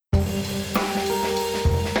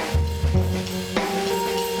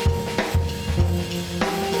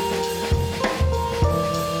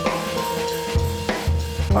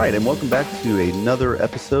All right, and welcome back to another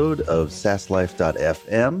episode of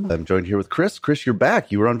SaaSLife.fm. I'm joined here with Chris. Chris, you're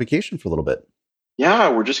back. You were on vacation for a little bit.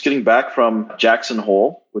 Yeah, we're just getting back from Jackson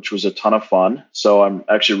Hole, which was a ton of fun. So I'm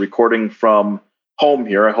actually recording from home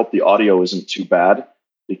here. I hope the audio isn't too bad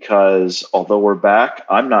because although we're back,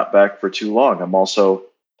 I'm not back for too long. I'm also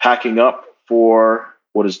packing up for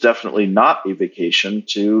what is definitely not a vacation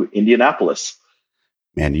to Indianapolis.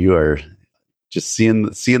 Man, you are just seeing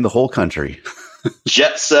the whole country.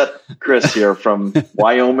 Jet set Chris here from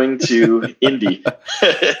Wyoming to Indy.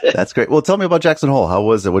 That's great. Well, tell me about Jackson Hole. How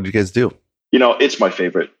was it? What did you guys do? You know, it's my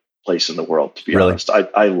favorite place in the world, to be Really? honest.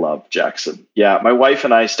 I love Jackson. Yeah, my wife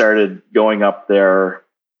and I started going up there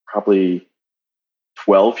probably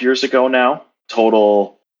 12 years ago now.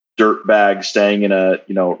 Total dirtbag, staying in a,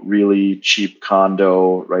 really cheap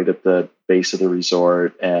condo right at the base of the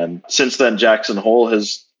resort. And since then, Jackson Hole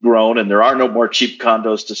has grown and there are no more cheap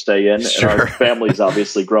condos to stay in. Sure. And our family's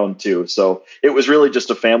obviously grown too. So it was really just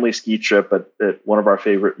a family ski trip at one of our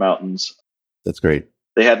favorite mountains. That's great.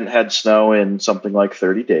 They hadn't had snow in something like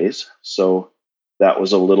 30 days. So that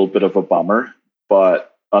was a little bit of a bummer.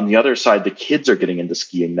 But on the other side, the kids are getting into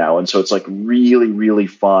skiing now. And so it's like really, really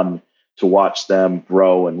fun to watch them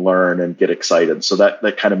grow and learn and get excited. So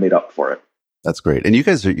that kind of made up for it. That's great. And you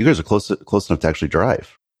guys are close enough to actually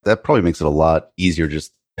drive. That probably makes it a lot easier.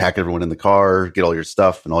 Just pack everyone in the car, get all your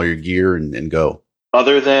stuff and all your gear and go.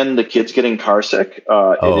 Other than the kids getting car sick,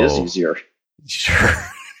 it is easier. Sure.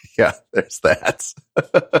 Yeah, there's that.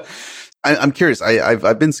 I'm curious.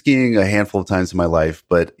 I've been skiing a handful of times in my life,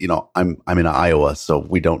 but I'm in Iowa, so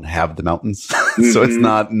we don't have the mountains. So it's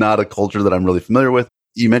not a culture that I'm really familiar with.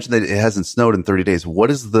 You mentioned that it hasn't snowed in 30 days. What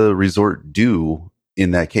does the resort do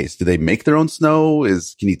in that case? Do they make their own snow?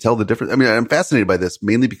 Can you tell the difference? I mean, I'm fascinated by this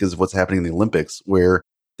mainly because of what's happening in the Olympics, where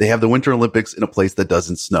they have the Winter Olympics in a place that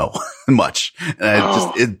doesn't snow much.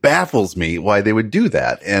 And it baffles me why they would do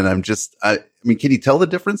that. And I mean, can you tell the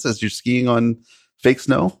difference as you're skiing on fake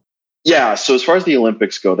snow? Yeah. So as far as the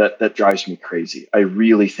Olympics go, that drives me crazy. I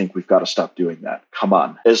really think we've got to stop doing that. Come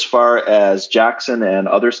on. As far as Jackson and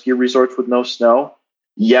other ski resorts with no snow,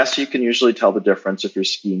 yes, you can usually tell the difference if you're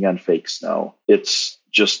skiing on fake snow. It's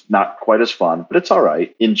just not quite as fun, but it's all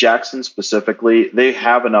right. In Jackson specifically, they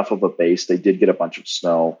have enough of a base. They did get a bunch of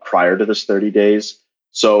snow prior to this 30 days.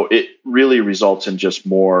 So it really results in just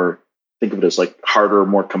more, think of it as like harder,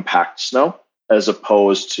 more compact snow, as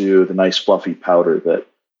opposed to the nice fluffy powder that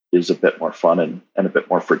is a bit more fun and a bit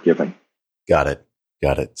more forgiving. Got it.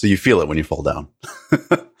 So you feel it when you fall down.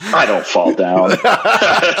 I don't fall down.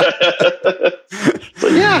 So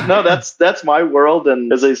yeah, no, that's my world.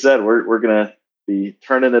 And as I said, we're going to be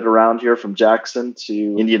turning it around here from Jackson to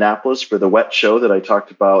Indianapolis for the wet show that I talked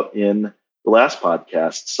about in the last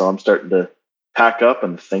podcast. So I'm starting to pack up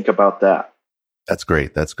and think about that. That's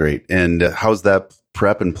great. And how's that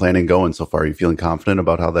prep and planning going so far? Are you feeling confident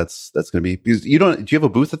about how that's going to be? Because do you have a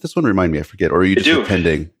booth at this one? Remind me, I forget. Or are you just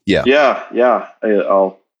attending? Yeah.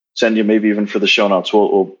 I'll send you maybe even for the show notes.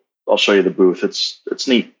 I'll show you the booth. It's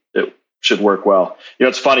neat. It should work well.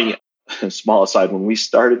 It's funny. Small aside, when we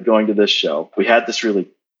started going to this show, we had this really,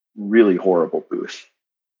 really horrible booth.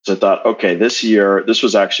 So I thought, okay, this year, this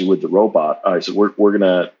was actually with the robot. I said, we're going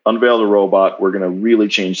to unveil the robot. We're going to really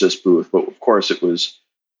change this booth. But of course,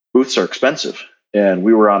 booths are expensive. And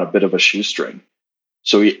we were on a bit of a shoestring.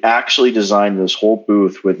 So we actually designed this whole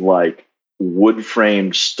booth with like wood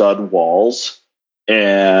framed stud walls.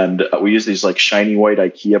 And we used these like shiny white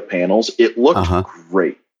IKEA panels. It looked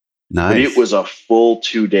great. Nice. But it was a full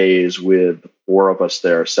 2 days with 4 of us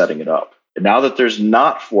there setting it up. And now that there's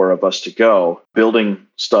not 4 of us to go, building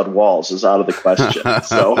stud walls is out of the question.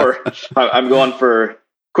 So I'm going for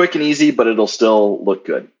quick and easy, but it'll still look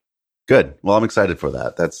good. Good. Well, I'm excited for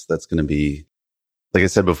that. That's going to be, like I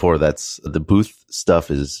said before, that's the booth stuff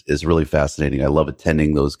is really fascinating. I love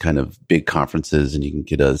attending those kind of big conferences, and you can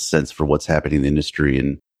get a sense for what's happening in the industry.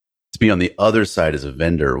 And to be on the other side as a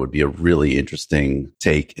vendor would be a really interesting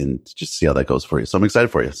take, and just see how that goes for you. So I'm excited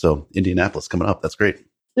for you. So Indianapolis coming up. That's great.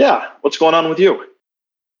 Yeah. What's going on with you?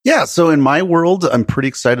 Yeah. So in my world, I'm pretty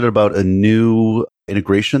excited about a new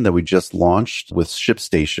integration that we just launched with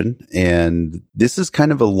ShipStation. And this is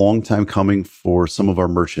kind of a long time coming for some of our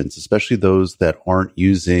merchants, especially those that aren't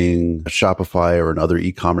using Shopify or another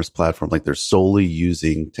e-commerce platform. Like they're solely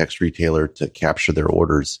using Text Retailer to capture their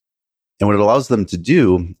orders. And what it allows them to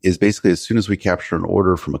do is basically, as soon as we capture an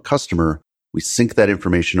order from a customer, we sync that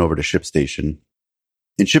information over to ShipStation.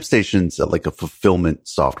 And ShipStation's like a fulfillment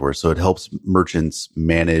software. So it helps merchants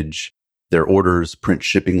manage their orders, print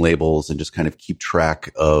shipping labels, and just kind of keep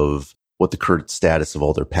track of what the current status of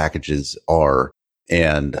all their packages are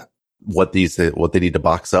and what they need to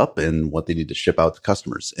box up and what they need to ship out to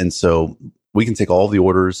customers. And so we can take all the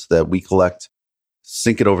orders that we collect,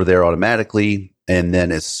 sync it over there automatically. And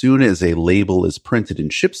then as soon as a label is printed in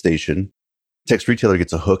ShipStation, Text Retailer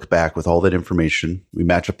gets a hook back with all that information. We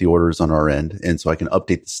match up the orders on our end. And so I can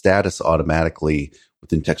update the status automatically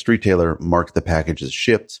within Text Retailer, mark the package as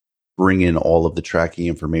shipped, bring in all of the tracking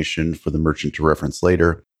information for the merchant to reference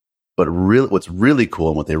later. But what's really cool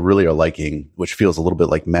and what they really are liking, which feels a little bit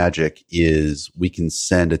like magic, is we can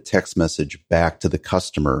send a text message back to the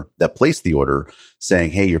customer that placed the order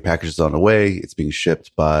saying, hey, your package is on the way. It's being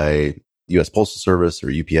shipped by US Postal Service or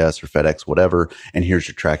UPS or FedEx, whatever. And here's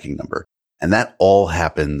your tracking number. And that all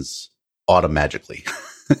happens automagically.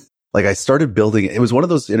 Like I started building, it was one of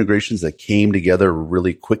those integrations that came together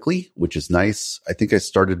really quickly, which is nice. I think I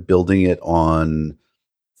started building it on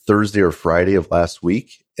Thursday or Friday of last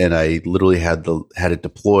week. And I literally had it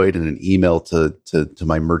deployed in an email to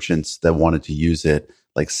my merchants that wanted to use it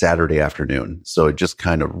like Saturday afternoon. So it just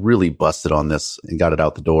kind of really busted on this and got it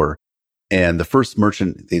out the door. And the first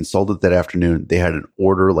merchant, they installed it that afternoon. They had an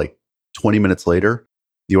order like 20 minutes later.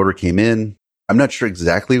 The order came in. I'm not sure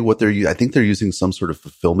exactly what they're using. I think they're using some sort of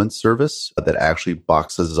fulfillment service that actually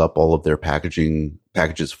boxes up all of their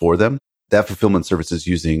packages for them. That fulfillment service is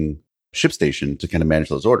using ShipStation to kind of manage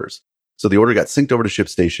those orders. So the order got synced over to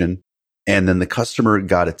ShipStation, and then the customer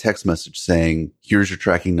got a text message saying, here's your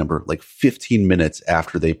tracking number, like 15 minutes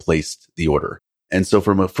after they placed the order. And so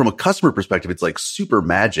from a customer perspective, it's like super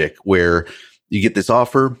magic where you get this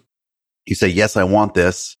offer, you say, yes, I want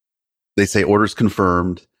this. They say orders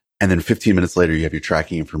confirmed. And then 15 minutes later, you have your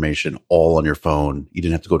tracking information all on your phone. You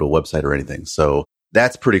didn't have to go to a website or anything. So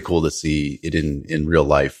that's pretty cool to see it in real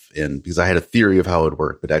life. And because I had a theory of how it would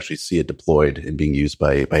work, but actually see it deployed and being used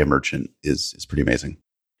by a merchant is pretty amazing.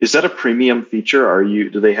 Is that a premium feature?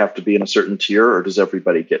 Do they have to be in a certain tier, or does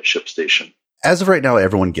everybody get ShipStation? As of right now,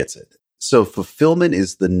 everyone gets it. So fulfillment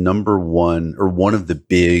is the number one, or one of the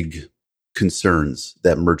big concerns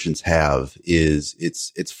that merchants have. Is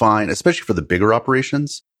it's fine, especially for the bigger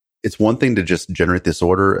operations. It's one thing to just generate this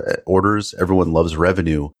orders. Everyone loves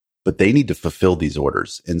revenue, but they need to fulfill these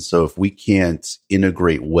orders. And so if we can't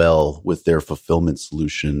integrate well with their fulfillment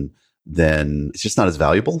solution, then it's just not as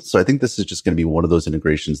valuable. So I think this is just going to be one of those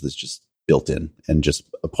integrations that's just built in and just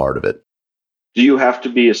a part of it. Do you have to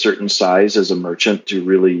be a certain size as a merchant to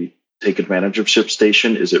really take advantage of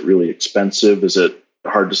ShipStation? Is it really expensive? Is it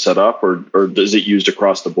hard to set up, or is it used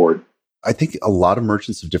across the board? I think a lot of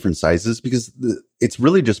merchants of different sizes, because it's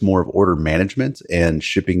really just more of order management and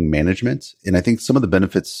shipping management. And I think some of the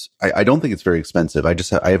benefits, I don't think it's very expensive. I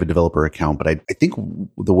have a developer account, but I think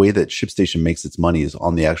the way that ShipStation makes its money is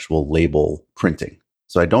on the actual label printing.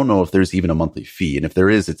 So I don't know if there's even a monthly fee. And if there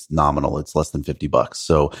is, it's nominal. It's less than $50.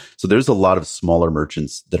 So there's a lot of smaller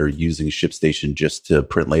merchants that are using ShipStation just to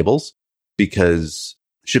print labels, because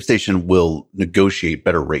ShipStation will negotiate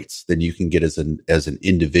better rates than you can get as an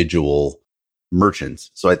individual merchant.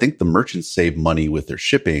 So I think the merchants save money with their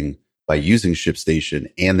shipping by using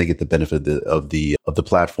ShipStation, and they get the benefit of the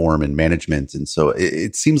platform and management. And so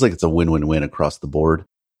it seems like it's a win-win-win across the board.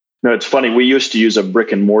 No, it's funny. We used to use a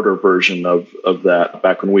brick and mortar version of that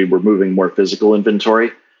back when we were moving more physical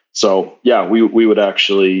inventory. So yeah, we would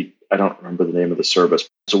actually, I don't remember the name of the service.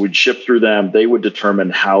 So we'd ship through them. They would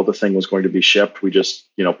determine how the thing was going to be shipped. We just,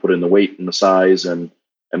 put in the weight and the size, and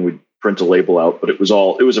we'd print a label out. But it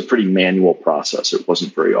was a pretty manual process. It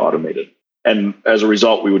wasn't very automated. And as a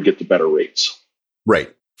result, we would get the better rates.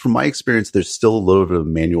 Right. From my experience, there's still a little bit of a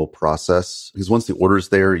manual process, because once the order's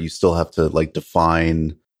there, you still have to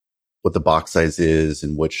define what the box size is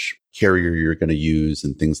and which carrier you're going to use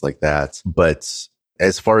and things like that. But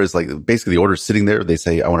as far as basically the order's sitting there, they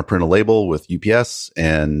say, I want to print a label with UPS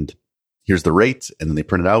and here's the rate. And then they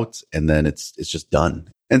print it out, and then it's just done.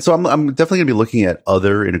 And so I'm definitely going to be looking at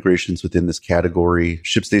other integrations within this category.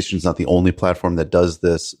 ShipStation is not the only platform that does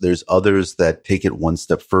this. There's others that take it one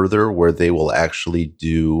step further, where they will actually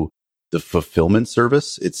do the fulfillment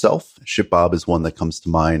service itself. ShipBob is one that comes to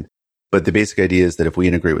mind. But the basic idea is that if we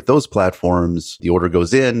integrate with those platforms, the order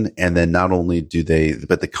goes in, and then not only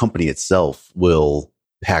but the company itself will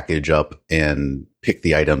package up and pick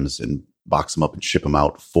the items and box them up and ship them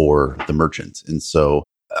out for the merchant. And so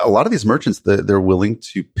a lot of these merchants, they're willing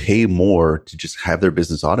to pay more to just have their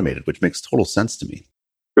business automated, which makes total sense to me.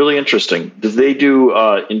 Really interesting. Do they do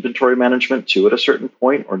inventory management too at a certain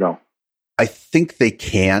point, or no? I think they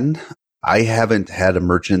can. I haven't had a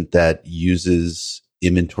merchant that uses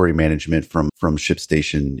inventory management from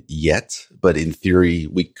ShipStation yet, but in theory,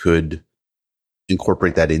 we could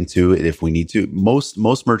incorporate that into it if we need to. Most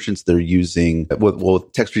merchants, they're using, well,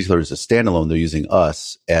 text retailer is a standalone. They're using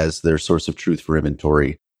us as their source of truth for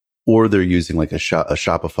inventory, or they're using like a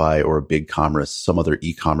Shopify or a BigCommerce, some other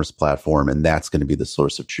e-commerce platform, and that's going to be the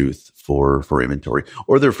source of truth for inventory.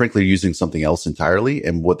 Or they're frankly using something else entirely.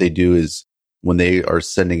 And what they do is when they are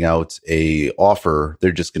sending out a offer,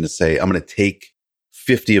 they're just going to say, I'm going to take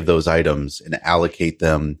 50 of those items and allocate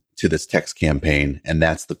them to this text campaign. And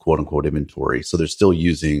that's the quote unquote inventory. So they're still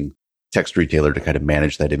using text retailer to kind of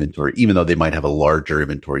manage that inventory, even though they might have a larger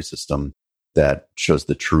inventory system that shows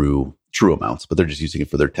the true amounts, but they're just using it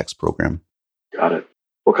for their text program. Got it.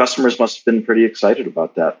 Well, customers must have been pretty excited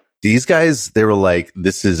about that. These guys, they were like,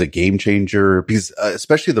 this is a game changer, because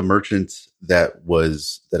especially the merchant that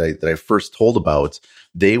I first told about,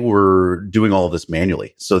 they were doing all of this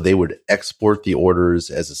manually. So they would export the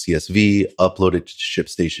orders as a CSV, upload it to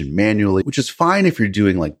ShipStation manually, which is fine if you're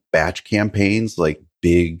doing like batch campaigns, like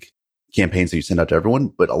big campaigns that you send out to everyone.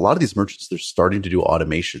 But a lot of these merchants, they're starting to do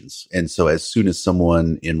automations. And so as soon as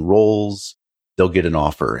someone enrolls, they'll get an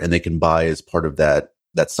offer and they can buy as part of that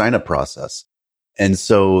sign up process. And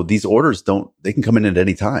so these orders they can come in at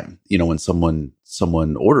any time, when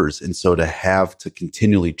someone orders. And so to have to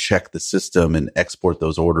continually check the system and export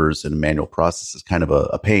those orders in a manual process is kind of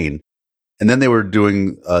a pain. And then they would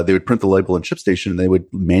print the label in ShipStation and they would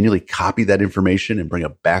manually copy that information and bring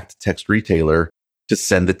it back to text retailer to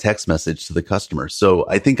send the text message to the customer. So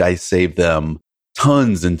I think I saved them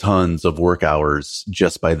tons and tons of work hours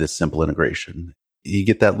just by this simple integration. You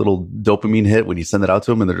get that little dopamine hit when you send it out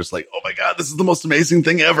to them and they're just like, oh my God, this is the most amazing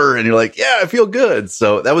thing ever. And you're like, yeah, I feel good.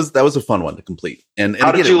 So that was a fun one to complete. And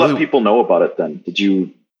how did you let people know about it then? Did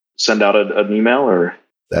you send out an email or?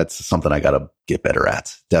 That's something I got to get better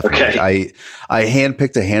at. Definitely. Okay. I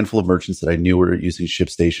handpicked a handful of merchants that I knew were using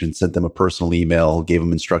ShipStation, sent them a personal email, gave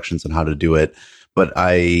them instructions on how to do it. But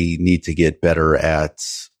I need to get better at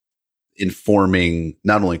informing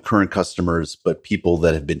not only current customers, but people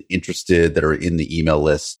that have been interested, that are in the email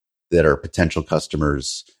list, that are potential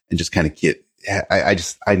customers, and just kind of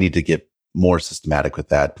I need to get more systematic with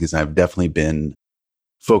that, because I've definitely been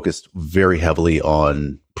focused very heavily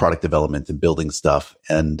on product development and building stuff,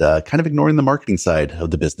 and kind of ignoring the marketing side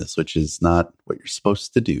of the business, which is not what you're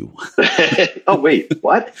supposed to do. Oh, wait,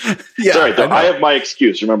 what? Yeah, sorry, I have my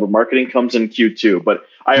excuse. Remember, marketing comes in Q2, but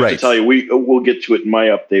I have to tell you, we'll get to it in my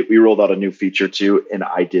update. We rolled out a new feature too, and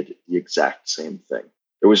I did the exact same thing.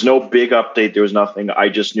 There was no big update. There was nothing. I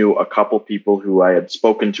just knew a couple people who I had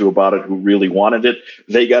spoken to about it who really wanted it.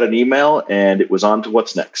 They got an email, and it was on to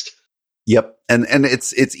what's next. Yep. And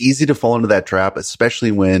it's easy to fall into that trap,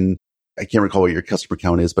 especially when I can't recall what your customer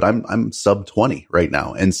count is, but I'm sub 20 right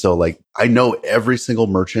now. And so like, I know every single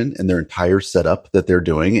merchant and their entire setup that they're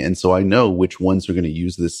doing. And so I know which ones are going to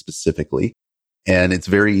use this specifically. And it's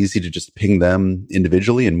very easy to just ping them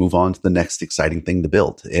individually and move on to the next exciting thing to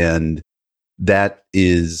build. And that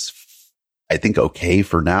is, I think, okay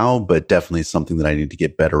for now, but definitely something that I need to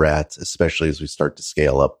get better at, especially as we start to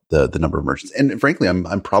scale up the number of merchants. And frankly,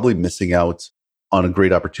 I'm probably missing out on a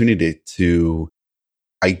great opportunity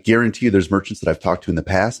I guarantee you there's merchants that I've talked to in the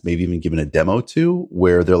past, maybe even given a demo to,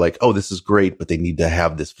 where they're like, oh, this is great, but they need to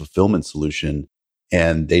have this fulfillment solution.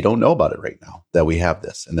 And they don't know about it right now, that we have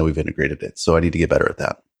this and that we've integrated it. So I need to get better at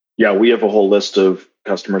that. Yeah, we have a whole list of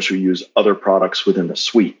customers who use other products within the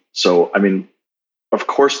suite. So, I mean, of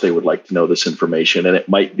course they would like to know this information, and it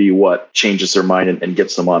might be what changes their mind and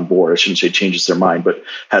gets them on board. I shouldn't say changes their mind, but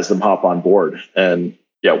has them hop on board. And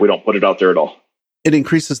yeah, we don't put it out there at all. It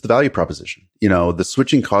increases the value proposition. The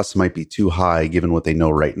switching costs might be too high given what they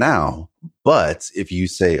know right now. But if you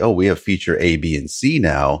say, oh, we have feature A, B, and C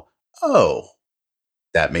now,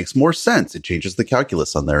 that makes more sense. It changes the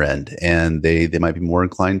calculus on their end, and they might be more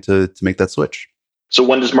inclined to make that switch. So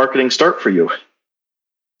when does marketing start for you?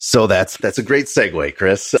 So that's a great segue,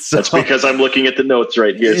 Chris. That's because I'm looking at the notes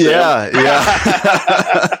right here. Yeah.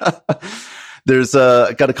 There's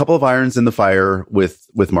got a couple of irons in the fire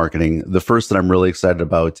with marketing. The first that I'm really excited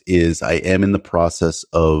about is I am in the process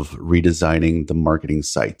of redesigning the marketing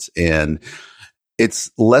site, and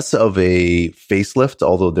it's less of a facelift,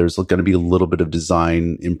 although there's going to be a little bit of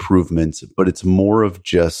design improvement, but it's more of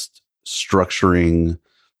just structuring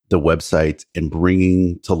the website and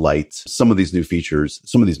bringing to light some of these new features,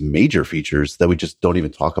 some of these major features that we just don't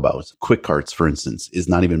even talk about. Quick carts, for instance, is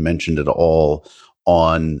not even mentioned at all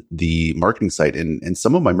on the marketing site. And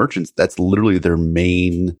some of my merchants, that's literally their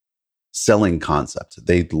main selling concept.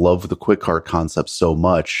 They love the quick cart concept so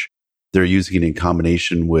much They're using it in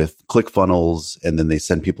combination with ClickFunnels, and then they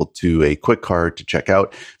send people to a quick cart to check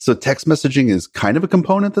out. So text messaging is kind of a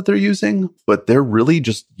component that they're using, but they're really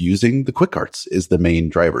just using the quick carts is the main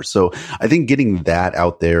driver. So I think getting that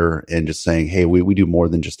out there and just saying, hey, we do more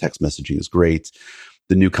than just text messaging is great.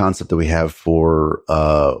 The new concept that we have for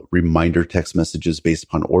reminder text messages based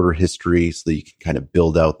upon order history, so that you can kind of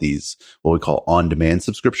build out these, what we call on-demand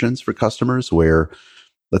subscriptions for customers, where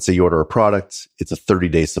let's say you order a product, it's a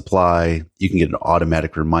 30-day supply. You can get an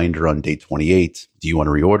automatic reminder on day 28. Do you want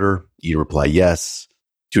to reorder? You reply yes.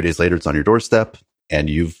 2 days later, it's on your doorstep, and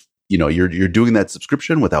you're doing that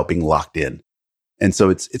subscription without being locked in. And so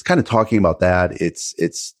it's kind of talking about that.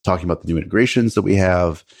 It's talking about the new integrations that we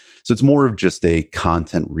have. So it's more of just a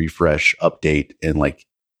content refresh update and like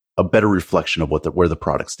a better reflection of where the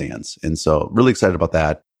product stands. And so really excited about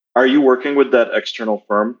that. Are you working with that external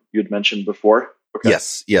firm you'd mentioned before? Okay.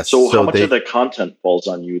 Yes. So how much of the content falls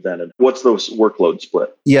on you then? And what's those workload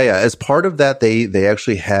split? Yeah. As part of that, they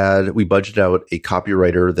actually we budgeted out a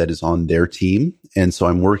copywriter that is on their team. And so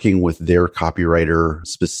I'm working with their copywriter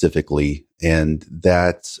specifically. And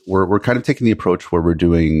that we're kind of taking the approach where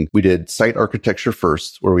we did site architecture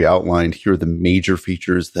first, where we outlined here are the major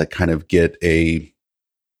features that kind of get a,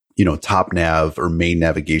 top nav or main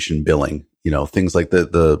navigation billing. Things like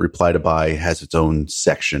the reply to buy has its own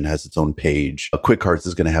section, has its own page. A quick carts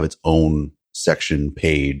is going to have its own section,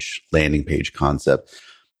 page, landing page concept.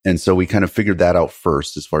 And so we kind of figured that out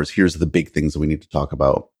first as far as here's the big things that we need to talk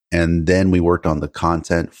about. And then we worked on the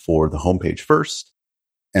content for the homepage first.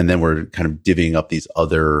 And then we're kind of divvying up these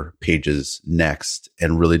other pages next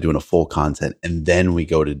and really doing a full content. And then we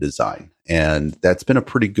go to design. And that's been a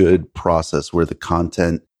pretty good process where the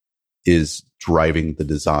content is driving the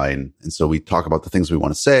design. And so we talk about the things we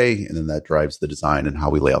want to say, and then that drives the design and how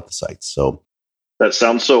we lay out the sites. So that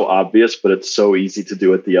sounds so obvious, but it's so easy to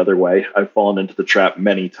do it the other way. I've fallen into the trap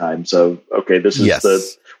many times of, okay, this is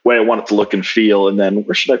the way I want it to look and feel. And then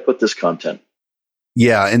where should I put this content?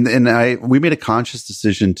 Yeah. And we made a conscious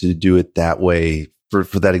decision to do it that way for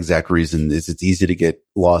that exact reason. Is it's easy to get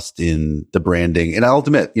lost in the branding. And I'll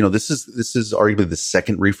admit, this is arguably the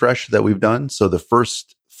second refresh that we've done. So the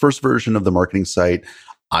first version of the marketing site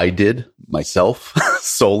I did myself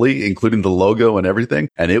solely, including the logo and everything.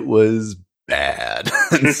 And it was bad.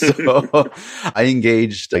 And so I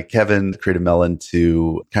engaged Kevin, Creative Melon,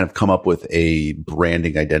 to kind of come up with a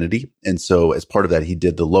branding identity. And so as part of that, he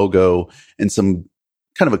did the logo and some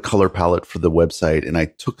kind of a color palette for the website. And I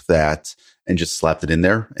took that and just slapped it in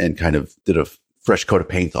there and kind of did a fresh coat of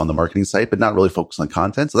paint on the marketing site, but not really focused on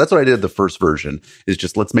content. So that's what I did the first version, is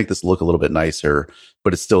just let's make this look a little bit nicer,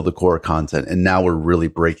 but it's still the core content. And now we're really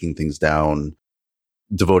breaking things down,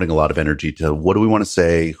 devoting a lot of energy to what do we want to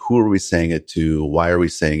say? Who are we saying it to? Why are we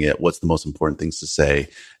saying it? What's the most important things to say?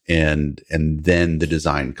 And then the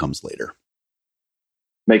design comes later.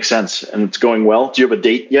 Makes sense. And it's going well. Do you have a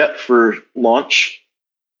date yet for launch?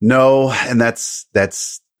 No. And that's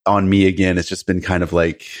on me again. It's just been kind of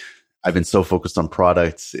like, I've been so focused on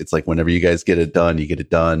products. It's like whenever you guys get it done, you get it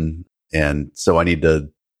done. And so I need to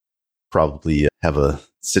probably have a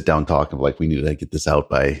sit down talk of like, we need to get this out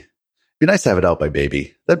by, it'd be nice to have it out by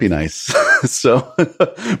baby. That'd be nice. So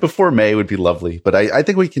before May would be lovely. But I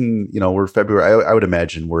think we can, we're February. I would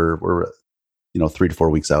imagine we're 3 to 4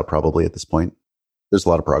 weeks out probably at this point. There's a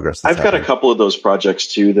lot of progress. I've got a couple of those projects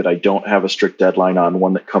too that I don't have a strict deadline on.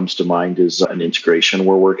 One that comes to mind is an integration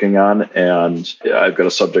we're working on. And I've got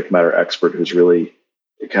a subject matter expert who's really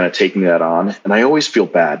kind of taking that on. And I always feel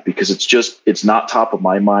bad because it's not top of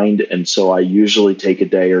my mind. And so I usually take a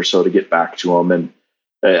day or so to get back to him. And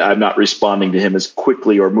I'm not responding to him as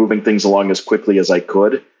quickly or moving things along as quickly as I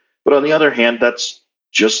could. But on the other hand, that's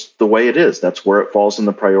just the way it is. That's where it falls in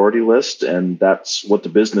the priority list. And that's what the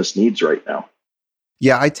business needs right now.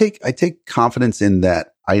 Yeah, I take confidence in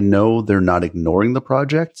that. I know they're not ignoring the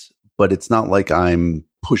project, but it's not like I'm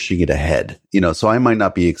pushing it ahead, so I might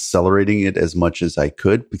not be accelerating it as much as I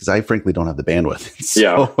could because I frankly don't have the bandwidth. So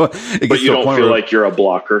yeah. But you don't feel like you're a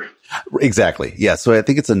blocker. Exactly. Yeah. So I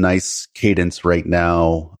think it's a nice cadence right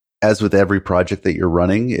now. As with every project that you're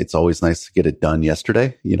running, it's always nice to get it done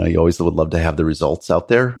yesterday. You always would love to have the results out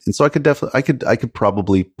there. And so I could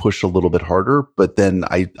probably push a little bit harder, but then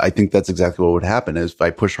I think that's exactly what would happen is if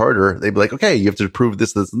I push harder, they'd be like, okay, you have to prove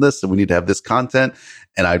this, this, and this, and we need to have this content.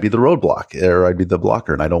 And I'd be the roadblock or I'd be the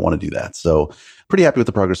blocker. And I don't want to do that. So pretty happy with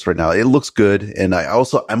the progress right now. It looks good. And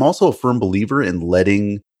I'm also a firm believer in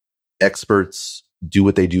letting experts do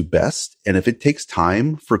what they do best. And if it takes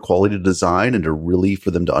time for quality design and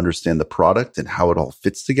for them to understand the product and how it all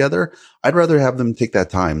fits together, I'd rather have them take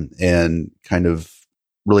that time and kind of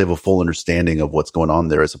really have a full understanding of what's going on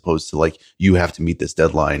there, as opposed to like, you have to meet this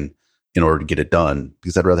deadline in order to get it done,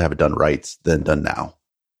 because I'd rather have it done right than done now.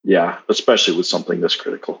 Yeah, especially with something this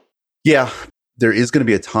critical. Yeah, there is going to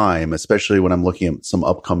be a time, especially when I'm looking at some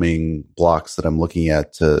upcoming blocks that I'm looking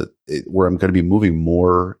at, where I'm going to be moving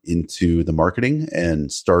more into the marketing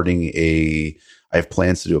and I have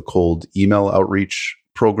plans to do a cold email outreach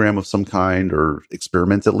program of some kind, or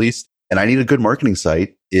experiment at least. And I need a good marketing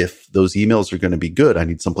site. If those emails are going to be good, I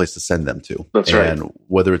need someplace to send them to. That's right. And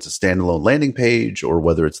whether it's a standalone landing page or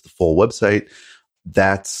whether it's the full website,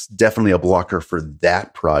 that's definitely a blocker for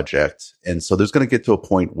that project. And so there's going to get to a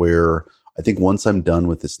point where I think once I'm done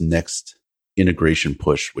with this next integration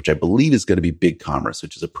push, which I believe is going to be BigCommerce,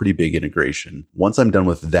 which is a pretty big integration. Once I'm done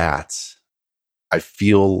with that, I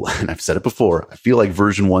feel, and I've said it before, I feel like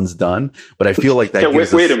version 1's done, but I feel like that.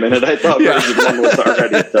 Wait a minute. I thought version 1 was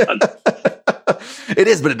already done. It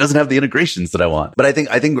is, but it doesn't have the integrations that I want. But I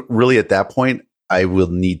think really at that point, I will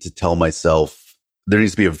need to tell myself there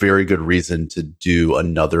needs to be a very good reason to do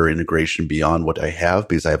another integration beyond what I have,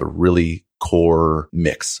 because I have a really core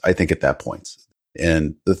mix, I think, at that point.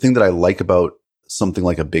 And the thing that I like about something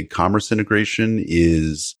like a BigCommerce integration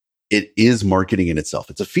is it is marketing in itself.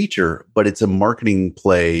 It's a feature, but it's a marketing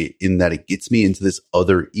play in that it gets me into this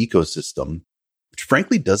other ecosystem, which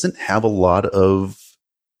frankly doesn't have a lot of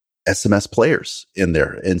SMS players in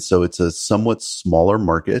there. And so it's a somewhat smaller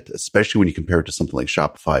market, especially when you compare it to something like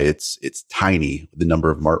Shopify. It's tiny, the number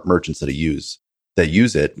of merchants that use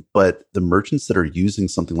it. But the merchants that are using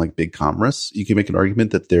something like BigCommerce, you can make an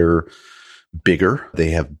argument that they're bigger.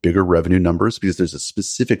 They have bigger revenue numbers because there's a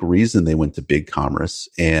specific reason they went to BigCommerce,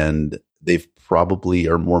 and they've probably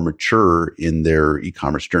are more mature in their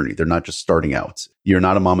e-commerce journey. They're not just starting out. You're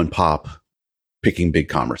not a mom and pop picking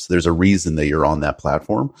BigCommerce. There's a reason that you're on that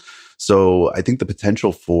platform. So I think the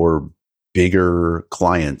potential for bigger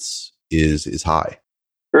clients is high.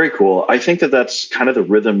 Very cool. I think that that's kind of the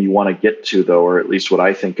rhythm you want to get to, though, or at least what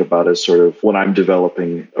I think about is sort of when I'm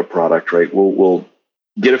developing a product, right? We'll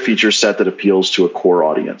get a feature set that appeals to a core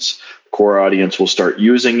audience. Core audience will start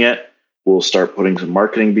using it. We'll start putting some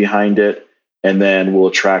marketing behind it. And then we'll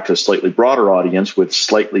attract a slightly broader audience with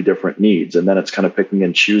slightly different needs. And then it's kind of picking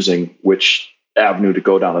and choosing which avenue to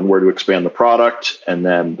go down and where to expand the product. And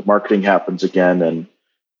then the marketing happens again. And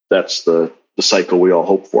that's the cycle we all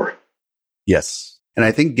hope for. Yes. And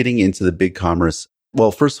I think getting into the BigCommerce,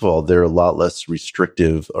 well, first of all, they're a lot less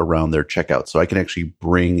restrictive around their checkout. So I can actually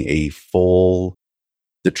bring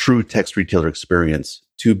the true text retailer experience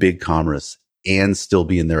to BigCommerce and still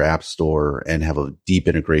be in their app store and have a deep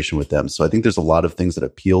integration with them. So I think there's a lot of things that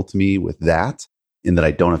appeal to me with that, in that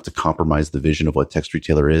I don't have to compromise the vision of what text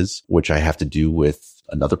retailer is, which I have to do with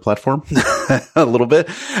another platform a little bit.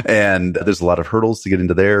 And there's a lot of hurdles to get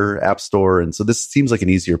into their app store. And so this seems like an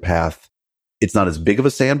easier path. It's not as big of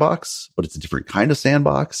a sandbox, but it's a different kind of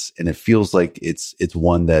sandbox. And it feels like it's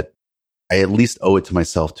one that I at least owe it to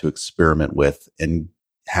myself to experiment with and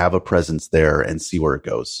have a presence there and see where it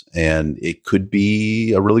goes. And it could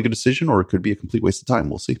be a really good decision, or it could be a complete waste of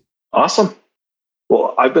time. We'll see. Awesome.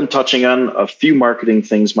 Well, I've been touching on a few marketing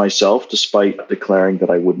things myself, despite declaring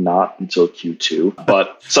that I would not until Q2.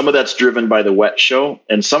 But some of that's driven by the wet show,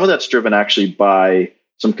 and some of that's driven actually by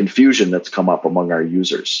some confusion that's come up among our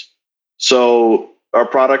users. So our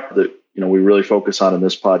product that we really focus on in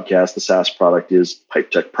this podcast, the SaaS product, is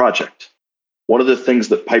PipeTech Project. One of the things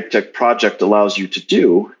that PipeTech Project allows you to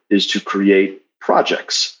do is to create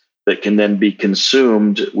projects that can then be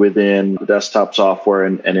consumed within desktop software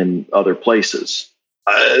and in other places.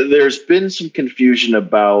 There's been some confusion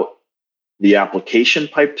about the application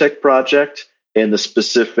PipeTech Project and the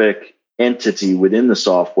specific entity within the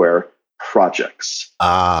software, projects.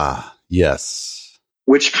 Ah, yes.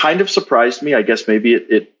 Which kind of surprised me. I guess maybe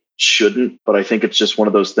it shouldn't, but I think it's just one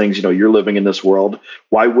of those things, you're living in this world.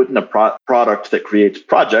 Why wouldn't a product that creates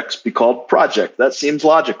projects be called project? That seems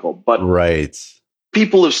logical, but right.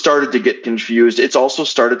 People have started to get confused. It's also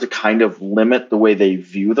started to kind of limit the way they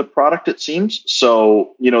view the product, it seems.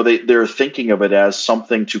 So, they're thinking of it as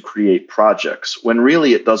something to create projects, when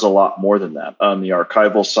really it does a lot more than that on the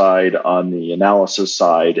archival side, on the analysis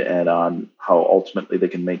side, and on how ultimately they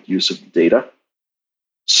can make use of the data.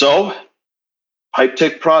 So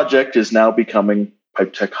PipeTech Project is now becoming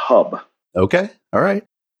PipeTech Hub. Okay. All right.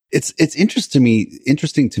 It's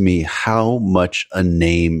interesting to me how much a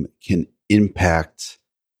name can impact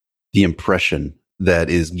the impression that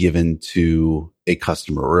is given to a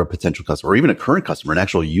customer or a potential customer or even a current customer, an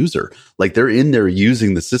actual user. Like, they're in there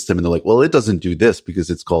using the system and they're like, well, it doesn't do this because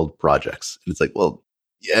it's called projects. And it's like, well,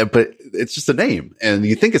 yeah, but it's just a name, and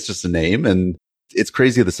you think it's just a name, and it's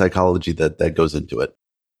crazy the psychology that goes into it.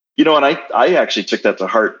 And I actually took that to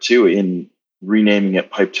heart too in renaming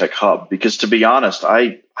it Pipe Tech Hub, because to be honest,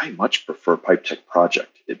 I much prefer Pipe Tech Project.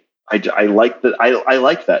 I like that. I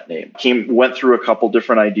like that name. Went through a couple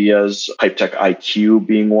different ideas, Pipe Tech IQ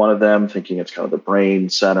being one of them, thinking it's kind of the brain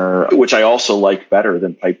center, which I also like better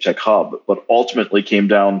than Pipe Tech Hub, but ultimately came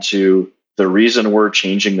down to the reason we're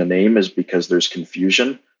changing the name is because there's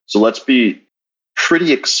confusion. So let's be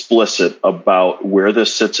pretty explicit about where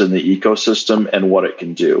this sits in the ecosystem and what it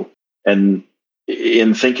can do. And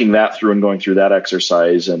in thinking that through and going through that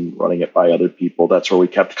exercise and running it by other people, that's where we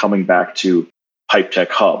kept coming back to Pipe Tech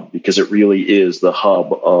Hub, because it really is the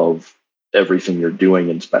hub of everything you're doing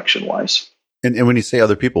inspection wise. And when you say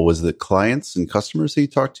other people, was it clients and customers that you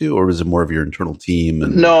talked to, or was it more of your internal team?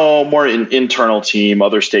 No, more internal team,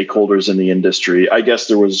 other stakeholders in the industry. I guess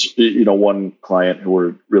there was, one client who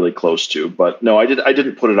we're really close to, but no, I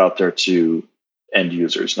didn't put it out there to end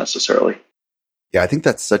users necessarily. Yeah, I think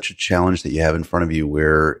that's such a challenge that you have in front of you,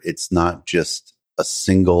 where it's not just a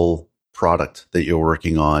single product that you're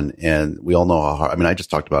working on. And we all know how hard, I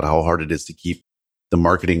just talked about how hard it is to keep the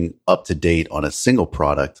marketing up to date on a single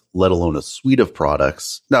product, let alone a suite of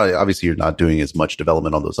products. Now, obviously, you're not doing as much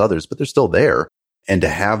development on those others, but they're still there. And to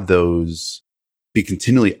have those be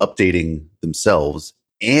continually updating themselves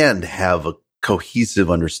and have a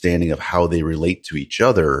cohesive understanding of how they relate to each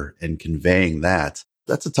other and conveying that,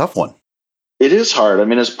 that's a tough one. It is hard.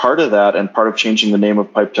 As part of that and part of changing the name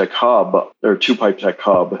of Pipe Tech Hub, or to Pipe Tech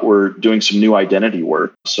Hub, we're doing some new identity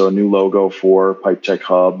work. So a new logo for Pipe Tech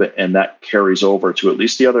Hub, and that carries over to at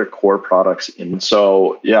least the other core products. And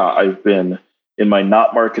so, yeah, I've been in my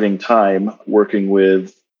not marketing time working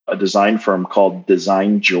with a design firm called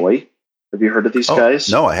Design Joy. Have you heard of these guys?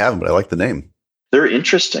 No, I haven't, but I like the name. They're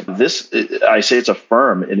interesting. I say it's a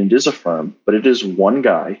firm, and it is a firm, but it is one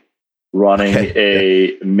guy running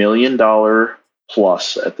a $1 million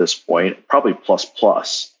plus at this point, probably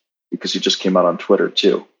plus, because he just came out on Twitter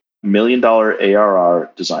too. $1 million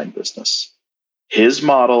ARR design business. His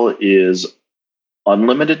model is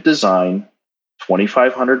unlimited design,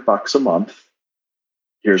 $2,500 a month.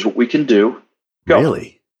 Here's what we can do. Go.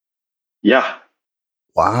 Really? Yeah.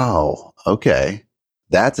 Wow. Okay.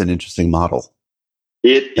 That's an interesting model.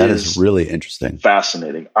 That is really interesting.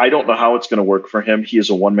 Fascinating. I don't know how it's going to work for him. He is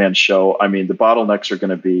a one-man show. The bottlenecks are going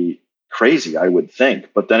to be crazy, I would think.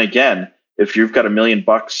 But then again, if you've got $1 million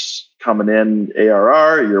coming in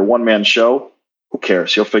ARR, you're a one-man show, who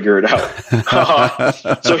cares? He'll figure it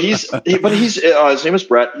out. So his name is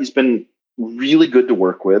Brett. He's been really good to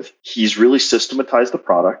work with. He's really systematized the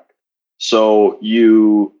product. So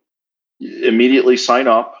you immediately sign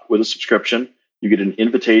up with a subscription. You get an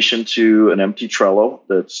invitation to an empty Trello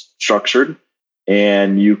that's structured,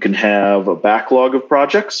 and you can have a backlog of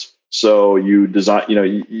projects. So you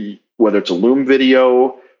design, whether it's a Loom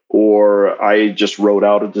video or I just wrote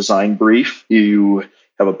out a design brief, you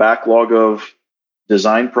have a backlog of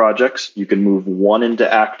design projects. You can move one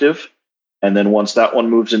into active. And then once that one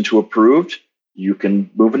moves into approved, you can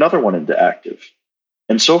move another one into active.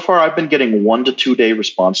 And so far, I've been getting 1 to 2 day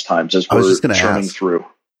response times as we're churning through.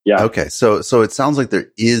 Yeah. Okay. So it sounds like there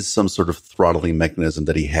is some sort of throttling mechanism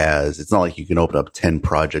that he has. It's not like you can open up 10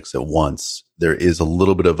 projects at once. There is a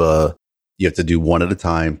little bit of you have to do one at a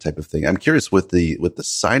time type of thing. I'm curious with the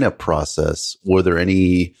sign up process, were there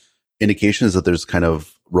any indications that there's kind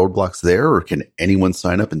of roadblocks there, or can anyone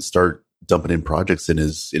sign up and start dumping in projects in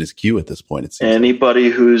his queue at this point? It seems anybody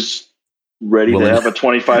who's ready to have a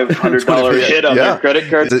 $2,500 hit on their credit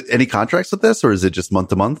card. Any contracts with this, or is it just month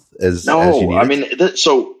to month as you need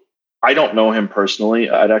so I don't know him personally.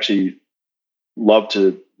 I'd actually love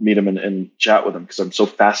to meet him and chat with him because I'm so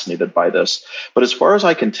fascinated by this. But as far as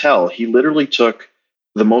I can tell, he literally took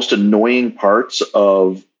the most annoying parts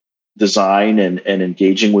of design and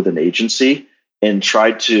engaging with an agency and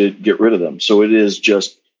tried to get rid of them. So it is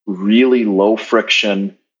just really low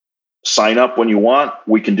friction. Sign up when you want.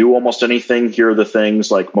 We can do almost anything. Here are the things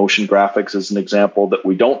like motion graphics as an example that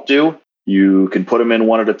we don't do. You can put them in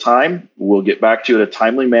one at a time. We'll get back to you in a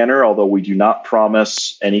timely manner, although we do not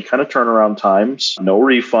promise any kind of turnaround times, no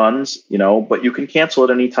refunds, but you can cancel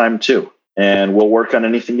at any time too. And we'll work on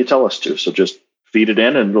anything you tell us to. So just feed it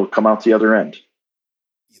in and it'll come out the other end.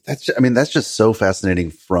 That's just so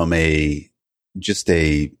fascinating from a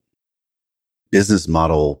business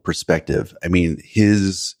model perspective.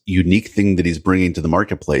 His unique thing that he's bringing to the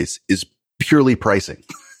marketplace is purely pricing.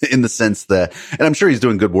 In the sense that, and I'm sure he's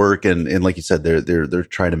doing good work, and like you said, they're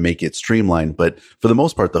trying to make it streamlined. But for the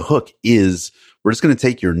most part, the hook is we're just going to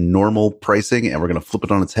take your normal pricing and we're going to flip it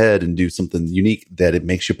on its head and do something unique that it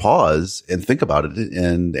makes you pause and think about it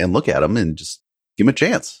and look at them and just give them a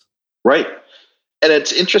chance. Right. And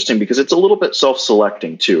it's interesting because it's a little bit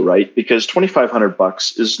self-selecting too, right? Because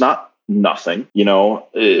 $2,500 is not nothing.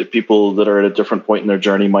 People that are at a different point in their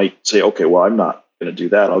journey might say, okay, well, I'm not going to do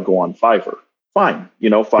that. I'll go on Fiverr. Fine.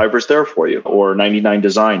 Fiverr's there for you, or 99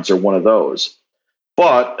 Designs or one of those.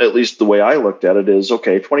 But at least the way I looked at it is,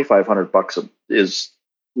 okay, $2,500 is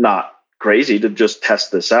not crazy to just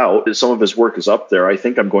test this out. Some of his work is up there. I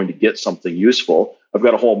think I'm going to get something useful. I've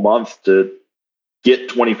got a whole month to get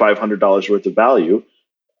 $2,500 worth of value.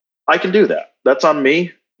 I can do that. That's on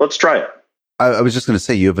me. Let's try it. I was just going to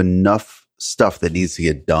say, you have enough stuff that needs to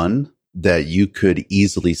get done that you could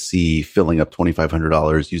easily see filling up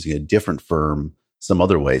 $2,500 using a different firm some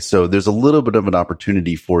other way. So there's a little bit of an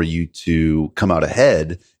opportunity for you to come out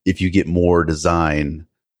ahead if you get more design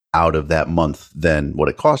out of that month than what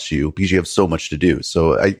it costs you, because you have so much to do. So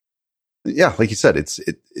like you said, it's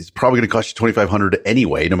probably going to cost you $2,500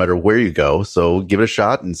 anyway, no matter where you go. So give it a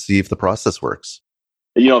shot and see if the process works.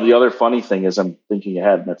 The other funny thing is I'm thinking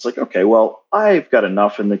ahead, and it's like, okay, well, I've got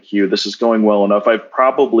enough in the queue. This is going well enough. I'm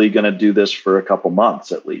probably going to do this for a couple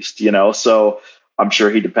months at least, so I'm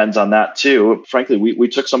sure he depends on that too. Frankly, we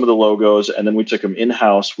took some of the logos and then we took them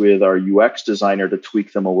in-house with our UX designer to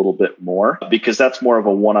tweak them a little bit more, because that's more of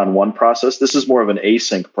a one-on-one process. This is more of an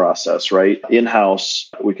async process, right?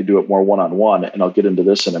 In-house, we could do it more one-on-one, and I'll get into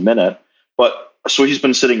this in a minute. But so he's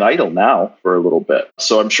been sitting idle now for a little bit.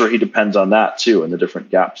 So I'm sure he depends on that too, and the different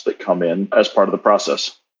gaps that come in as part of the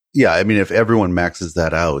process. Yeah, I mean, if everyone maxes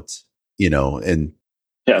that out, and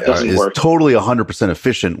it doesn't work. Totally 100%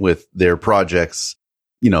 efficient with their projects,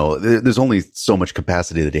 there's only so much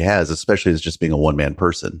capacity that he has, especially as just being a one-man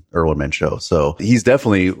person or a one-man show. So he's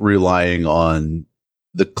definitely relying on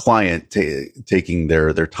the client taking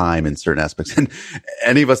their time in certain aspects. And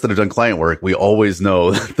any of us that have done client work, we always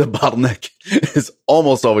know that the bottleneck is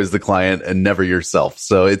almost always the client and never yourself.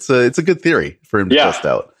 So it's a good theory for him to test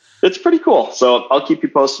out. It's pretty cool. So I'll keep you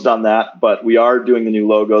posted on that, but we are doing the new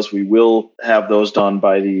logos. We will have those done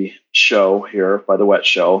by the show here, by the wet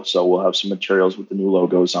show. So we'll have some materials with the new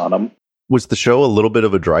logos on them. Was the show a little bit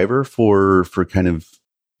of a driver for kind of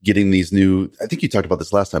getting these new, I think you talked about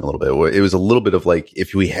this last time a little bit, where it was a little bit of like,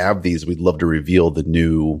 if we have these, we'd love to reveal the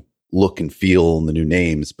new look and feel and the new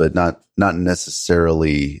names, but not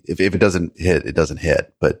necessarily, if it doesn't hit, it doesn't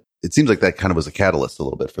hit. But it seems like that kind of was a catalyst a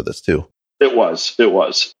little bit for this too. It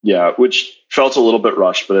was. Yeah, which felt a little bit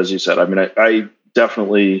rushed. But as you said, I mean, I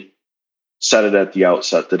definitely said it at the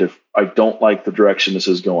outset that if I don't like the direction this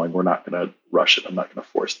is going, we're not going to rush it. I'm not going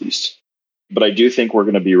to force these. But I do think we're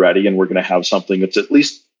going to be ready, and we're going to have something that's at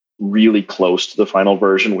least really close to the final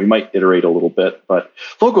version. We might iterate a little bit, but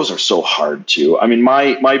logos are so hard too. I mean,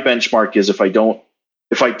 my benchmark is if I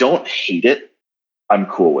don't hate it, I'm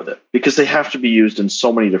cool with it, because they have to be used in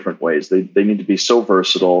so many different ways. They need to be so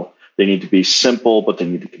versatile. They need to be simple, but they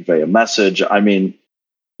need to convey a message. I mean,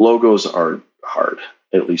 logos are hard,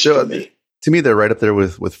 at least to me. To me, they're right up there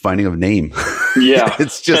with finding a name. Yeah,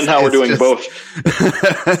 it's just, and how we're doing both.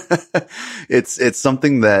 It's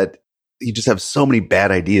something that you just have so many bad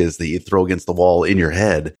ideas that you throw against the wall in your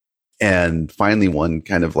head, and finally one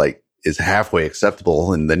kind of like is halfway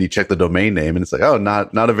acceptable, and then you check the domain name and it's like, oh,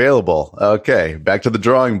 not available. Okay, back to the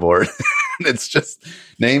drawing board. It's just,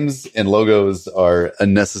 names and logos are a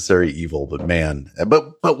necessary evil, but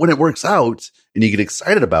when it works out and you get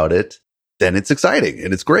excited about it, then it's exciting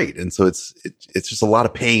and it's great. And so it's just a lot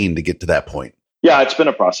of pain to get to that point. Yeah, it's been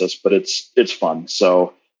a process, but it's fun.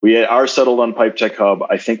 So we are settled on Pipe Tech Hub.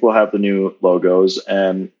 I think we'll have the new logos.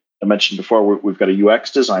 And I mentioned before, we've got a UX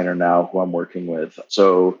designer now who I'm working with.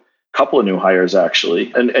 So a couple of new hires,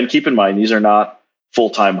 actually. And keep in mind, these are not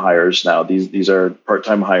full-time hires now. These are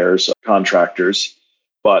part-time hires, contractors.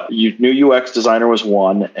 But new UX designer was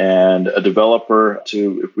one, and a developer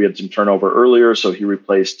if we had some turnover earlier, so he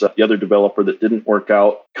replaced the other developer that didn't work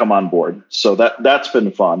out, come on board. So that's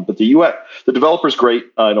been fun. But the developer's great.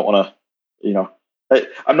 I don't want to,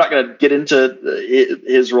 I'm not going to get into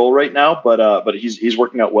his role right now, but he's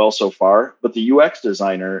working out well so far. But the UX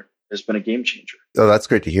designer has been a game changer. Oh, that's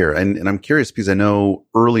great to hear. And I'm curious because I know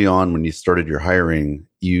early on when you started your hiring,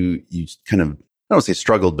 you kind of, I don't say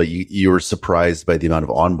struggled, but you were surprised by the amount of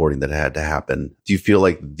onboarding that had to happen. Do you feel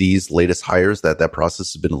like these latest hires, that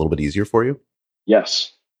process has been a little bit easier for you?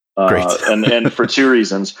 Yes. Great. and for two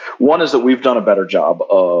reasons. One is that we've done a better job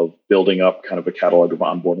of building up kind of a catalog of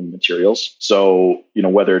onboarding materials. So,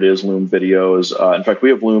 whether it is Loom videos, in fact, we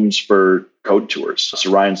have Looms for code tours.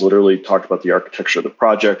 So Ryan's literally talked about the architecture of the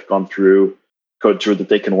project, gone through code tour that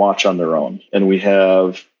they can watch on their own. And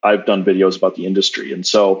I've done videos about the industry. And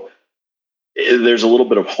so there's a little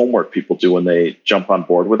bit of homework people do when they jump on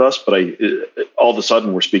board with us, but all of a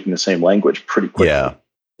sudden we're speaking the same language pretty quickly. Yeah,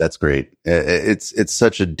 that's great. It's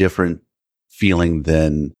such a different feeling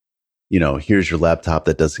than, here's your laptop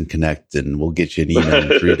that doesn't connect and we'll get you an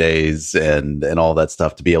email in 3 days and all that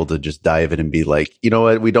stuff, to be able to just dive in and be like, you know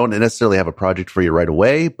what, we don't necessarily have a project for you right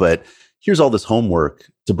away, but here's all this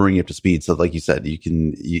homework to bring you up to speed. So like you said,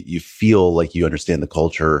 you feel like you understand the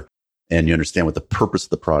culture and you understand what the purpose of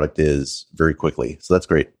the product is very quickly. So that's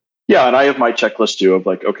great. Yeah, and I have my checklist too of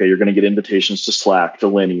like, okay, you're going to get invitations to Slack, to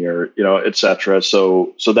Linear, et cetera.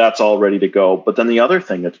 So that's all ready to go. But then the other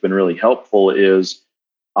thing that's been really helpful is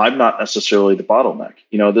I'm not necessarily the bottleneck.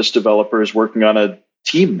 This developer is working on a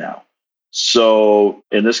team now. So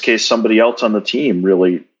in this case, somebody else on the team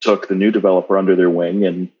really took the new developer under their wing,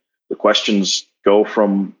 and the questions go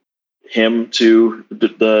from him to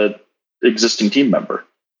the existing team member.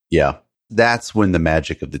 Yeah, that's when the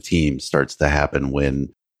magic of the team starts to happen,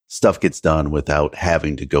 when stuff gets done without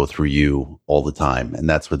having to go through you all the time. And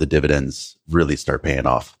that's where the dividends really start paying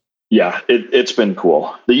off. Yeah, it's been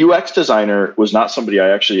cool. The UX designer was not somebody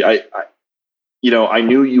I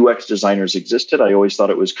knew UX designers existed. I always thought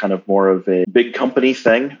it was kind of more of a big company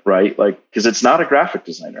thing, right? Like, because it's not a graphic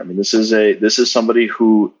designer. I mean, this is somebody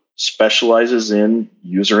who specializes in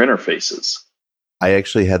user interfaces. I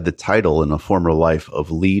actually had the title in a former life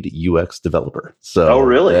of lead UX developer. So, oh,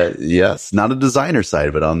 really? Yes, not a designer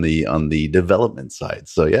side, but on the development side.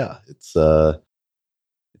 So, yeah, it's a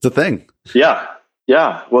thing. Yeah.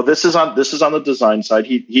 Well, this is on the design side.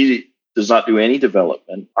 He does not do any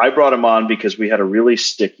development. I brought him on because we had a really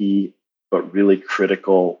sticky but really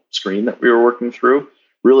critical screen that we were working through.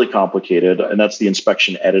 Really complicated, and that's the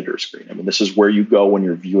inspection editor screen. I mean, this is where you go when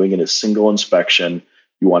you're viewing in a single inspection.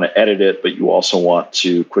 You want to edit it, but you also want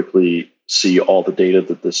to quickly see all the data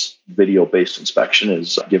that this video-based inspection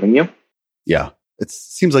is giving you. Yeah, it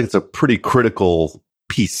seems like it's a pretty critical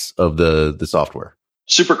piece of the software.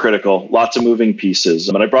 Super critical, lots of moving pieces.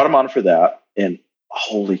 And I brought him on for that, and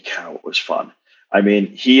holy cow, it was fun. I mean,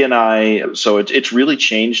 he and I, so it's really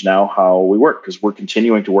changed now how we work, because we're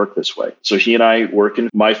continuing to work this way. So he and I work, in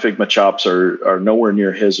my Figma chops are nowhere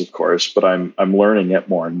near his, of course, but I'm learning it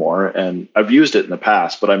more and more. And I've used it in the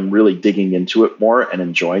past, but I'm really digging into it more and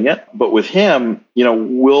enjoying it. But with him,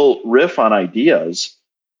 we'll riff on ideas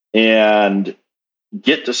and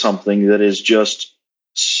get to something that is just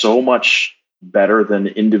so much better than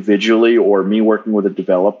individually or me working with a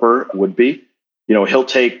developer would be. He'll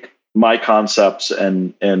take my concepts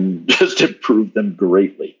and just improve them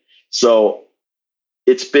greatly. So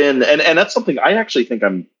it's been, and that's something I actually think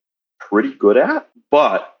I'm pretty good at,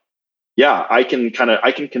 but yeah, I can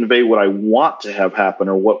convey what I want to have happen,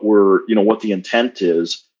 or what what the intent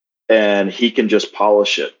is, and he can just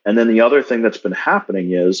polish it. And then the other thing that's been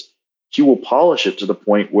happening is he will polish it to the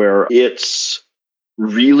point where it's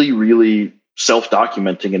really, really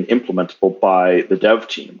self-documenting and implementable by the dev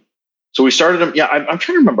team. So we started him. Yeah, I'm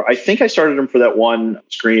trying to remember. I think I started him for that one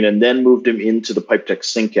screen and then moved him into the PipeTech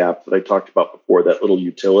Sync app that I talked about before, that little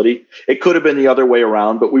utility. It could have been the other way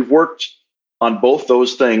around, but we've worked on both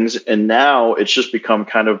those things, and now it's just become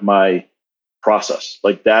kind of my process.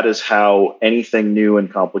 Like, that is how anything new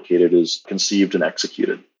and complicated is conceived and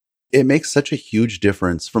executed. It makes such a huge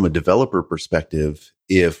difference from a developer perspective,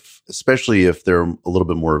 especially if they're a little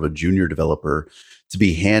bit more of a junior developer, to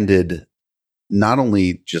be handed not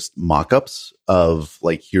only just mock-ups of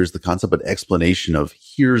like, here's the concept, but explanation of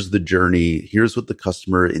here's the journey, here's what the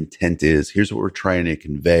customer intent is, here's what we're trying to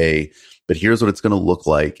convey, but here's what it's going to look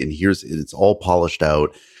like, and it's all polished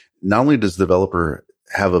out. Not only does the developer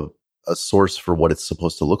have a source for what it's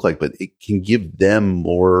supposed to look like, but it can give them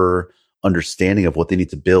more understanding of what they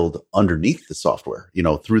need to build underneath the software,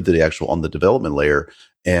 through the actual, on the development layer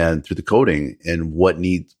and through the coding, and what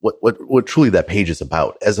truly that page is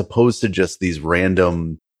about, as opposed to just these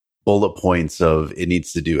random bullet points of it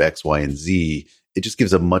needs to do X, Y, and Z. It just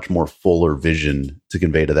gives a much more fuller vision to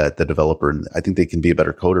convey to the developer. And I think they can be a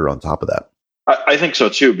better coder on top of that. I think so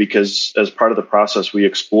too, because as part of the process, we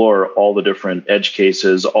explore all the different edge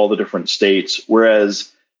cases, all the different states,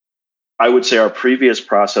 whereas I would say our previous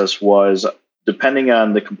process was, depending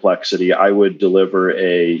on the complexity, I would deliver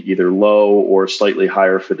a either low or slightly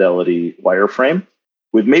higher fidelity wireframe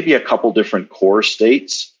with maybe a couple different core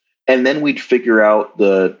states, and then we'd figure out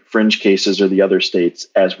the fringe cases or the other states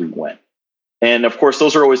as we went. And of course,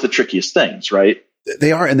 those are always the trickiest things, right?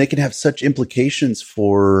 They are, and they can have such implications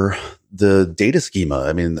for the data schema.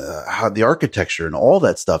 I mean, how the architecture and all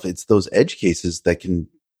that stuff. It's those edge cases that can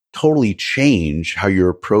totally change how you're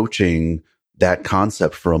approaching that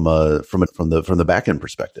concept from the back end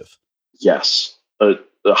perspective. Yes,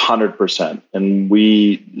 100%. And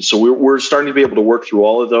we're starting to be able to work through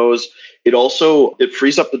all of those. It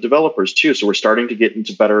frees up the developers too. So we're starting to get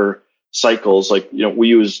into better cycles. Like, we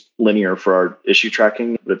use linear for our issue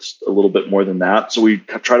tracking, but it's a little bit more than that. So we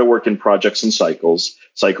try to work in projects and cycles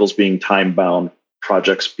being time bound,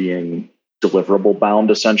 projects being deliverable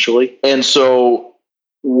bound, essentially. And so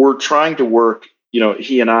we're trying to work,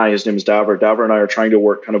 his name is Davor and I are trying to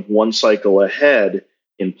work kind of one cycle ahead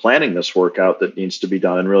in planning this work out that needs to be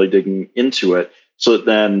done and really digging into it. So that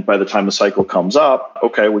then by the time the cycle comes up,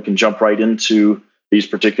 okay, we can jump right into these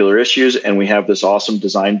particular issues, and we have this awesome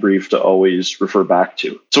design brief to always refer back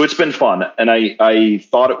to. So it's been fun, and I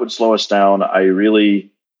thought it would slow us down. I really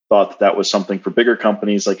thought that was something for bigger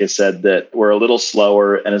companies, like I said, that were a little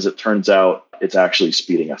slower, and as it turns out, it's actually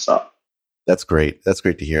speeding us up. That's great. That's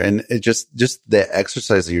great to hear. And it just the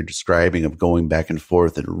exercise that you're describing of going back and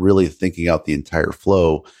forth and really thinking out the entire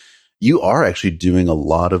flow, you are actually doing a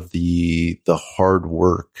lot of the hard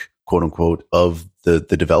work, quote unquote, of the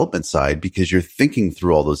development side, because you're thinking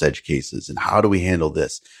through all those edge cases and how do we handle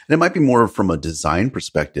this? And it might be more from a design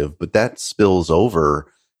perspective, but that spills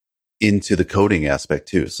over into the coding aspect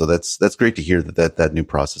too. So that's great to hear that new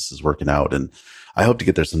process is working out. And I hope to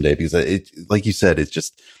get there someday, because it, like you said, it's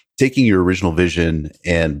just taking your original vision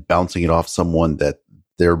and bouncing it off someone that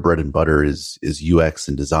their bread and butter is UX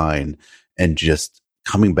and design, and just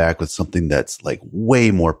coming back with something that's like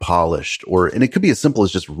way more polished, and it could be as simple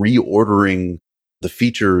as just reordering the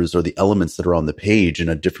features or the elements that are on the page in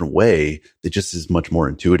a different way that just is much more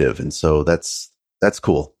intuitive. And so that's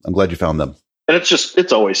cool. I'm glad you found them. And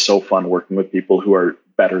it's always so fun working with people who are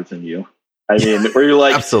better than you. I mean, where you're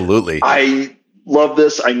like, absolutely, I love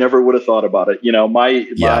this. I never would have thought about it.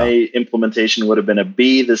 My implementation would have been a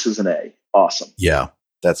B. This is an A. Awesome. Yeah.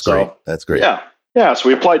 That's great. That's great. Yeah. Yeah, so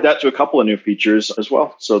we applied that to a couple of new features as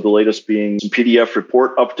well. So the latest being some PDF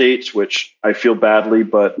report updates, which I feel badly,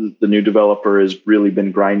 but the new developer has really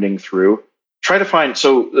been grinding through. So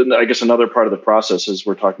I guess another part of the process, as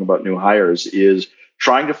we're talking about new hires, is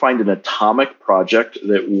trying to find an atomic project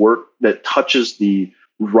that touches the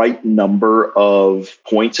right number of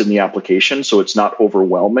points in the application, so it's not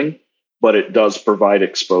overwhelming, but it does provide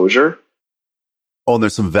exposure. Oh, and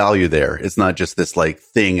there's some value there. It's not just this like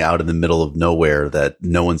thing out in the middle of nowhere that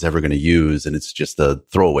no one's ever going to use, and it's just a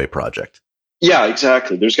throwaway project. Yeah,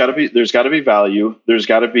 exactly. There's got to be value. There's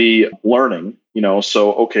got to be learning.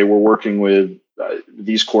 So okay, we're working with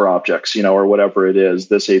these core objects, or whatever it is,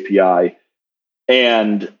 this API,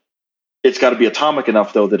 and it's got to be atomic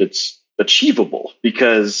enough though that it's achievable.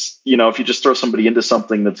 Because if you just throw somebody into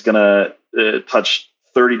something that's going to touch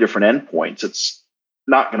 30 different endpoints, it's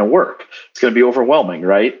not going to work. It's going to be overwhelming,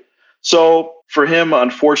 right? So for him,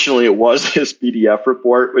 unfortunately, it was his PDF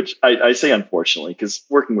report, which I say unfortunately because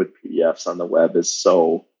working with PDFs on the web is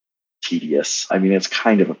so tedious. I mean, it's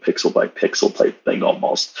kind of a pixel by pixel type thing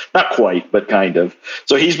almost. Not quite, but kind of.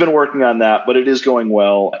 So he's been working on that, but it is going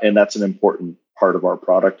well. And that's an important part of our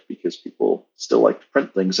product because people still like to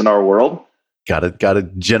print things in our world. Got to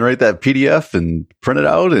generate that PDF and print it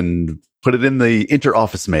out and put it in the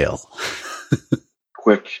inter-office mail.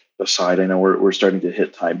 Quick aside, I know we're starting to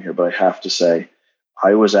hit time here, but I have to say,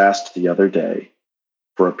 I was asked the other day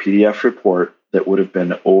for a PDF report that would have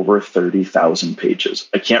been over 30,000 pages.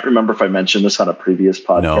 I can't remember if I mentioned this on a previous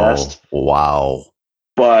podcast. No. Wow.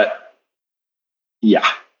 But yeah.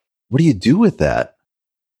 What do you do with that?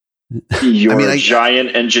 You're a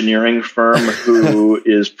giant engineering firm who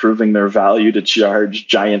is proving their value to charge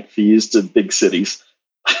giant fees to big cities.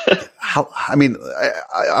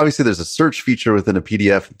 Obviously there's a search feature within a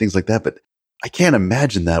PDF and things like that, but I can't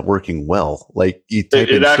imagine that working well. Like you type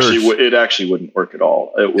in search. It actually wouldn't work at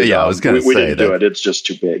all. It would, I was going to say we didn't do it. It's just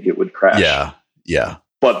too big. It would crash. Yeah.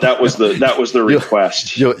 But that was the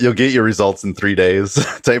request. You'll get your results in 3 days,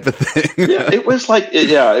 type of thing. Yeah, it was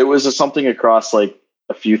it was something across like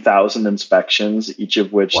a few thousand inspections, each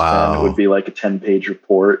of which then would be like a 10-page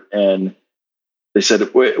report, and they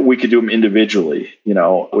said we could do them individually,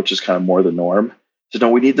 which is kind of more the norm. So no,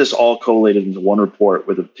 we need this all collated into one report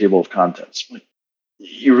with a table of contents.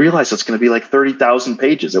 You realize it's going to be like 30,000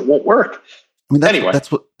 pages. It won't work. I mean,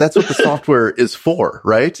 that's what the software is for,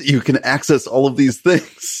 right? You can access all of these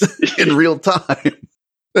things in real time.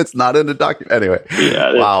 That's not in a document. Anyway.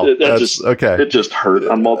 Yeah. Wow. Okay. It just hurt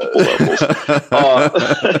on multiple levels.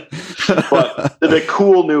 But the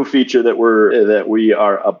cool new feature that we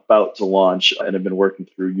are about to launch and have been working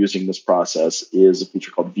through using this process is a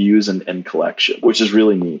feature called Views and Collection, which is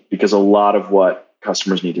really neat because a lot of what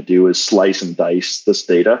customers need to do is slice and dice this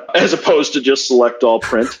data as opposed to just select all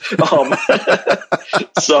print.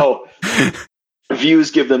 So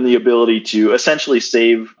views give them the ability to essentially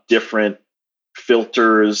save different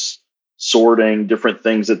filters, sorting, different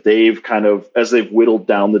things that they've kind of, as they've whittled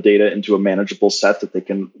down the data into a manageable set that they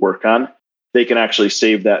can work on, they can actually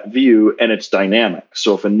save that view, and it's dynamic.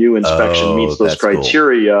 So if a new inspection meets those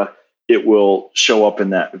criteria, cool, it will show up in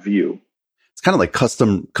that view. It's kind of like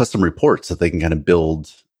custom reports that they can kind of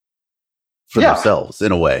build for themselves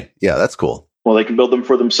in a way. Yeah, that's cool. Well, they can build them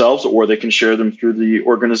for themselves, or they can share them through the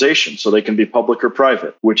organization. So they can be public or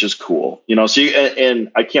private, which is cool. So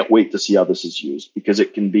and I can't wait to see how this is used, because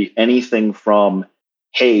it can be anything from,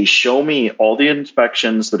 hey, show me all the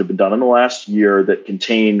inspections that have been done in the last year that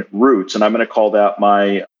contain roots. And I'm going to call that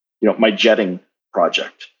my jetting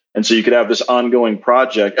project. And so you could have this ongoing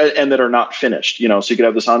project and that are not finished, so you could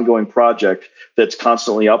have this ongoing project that's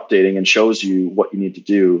constantly updating and shows you what you need to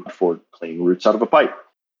do for cleaning roots out of a pipe.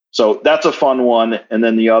 So that's a fun one. And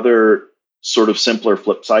then the other sort of simpler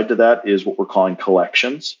flip side to that is what we're calling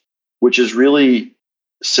collections, which is really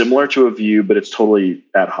similar to a view, but it's totally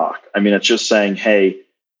ad hoc. I mean, it's just saying, hey,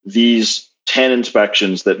 these 10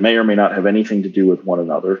 inspections that may or may not have anything to do with one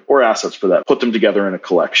another, or assets for that, put them together in a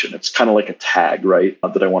collection. It's kind of like a tag, right,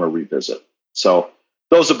 that I want to revisit. So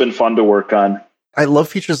those have been fun to work on. I love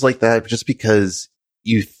features like that just because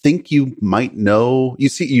you think you might know,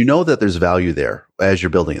 you know that there's value there as you're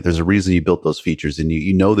building it. There's a reason you built those features, and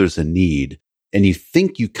you know there's a need, and you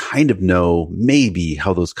think you kind of know maybe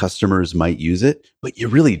how those customers might use it, but you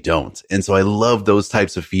really don't. And so I love those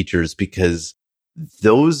types of features, because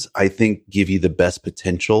those, I think, give you the best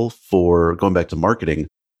potential for, going back to marketing,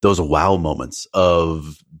 those wow moments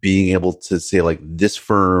of being able to say, like, this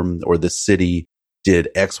firm or this city did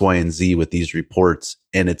X, Y, and Z with these reports,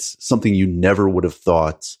 and it's something you never would have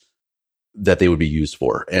thought that they would be used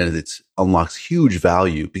for. And it unlocks huge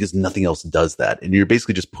value because nothing else does that. And you're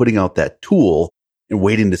basically just putting out that tool and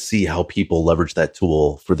waiting to see how people leverage that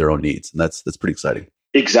tool for their own needs. And that's pretty exciting.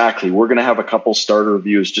 Exactly. We're going to have a couple starter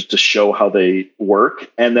reviews just to show how they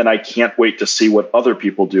work. And then I can't wait to see what other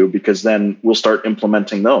people do, because then we'll start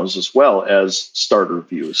implementing those as well as starter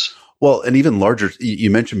reviews. Well, and even larger, you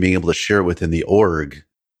mentioned being able to share it within the org,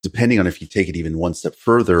 depending on if you take it even one step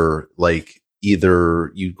further, like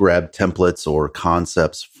either you grab templates or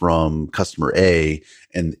concepts from customer A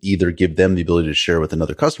and either give them the ability to share with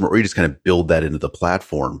another customer, or you just kind of build that into the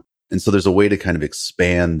platform. And so there's a way to kind of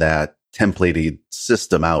expand that templated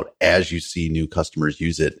system out as you see new customers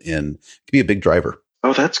use it, and it can be a big driver.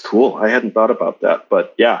 Oh, that's cool. I hadn't thought about that,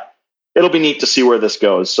 but yeah, it'll be neat to see where this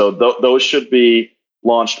goes. So those should be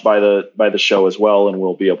launched by the show as well, and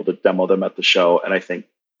we'll be able to demo them at the show, and I think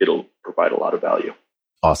it'll provide a lot of value.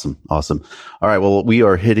 Awesome. All right. Well, we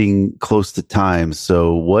are hitting close to time.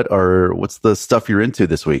 So what's the stuff you're into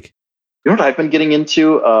this week? You know what I've been getting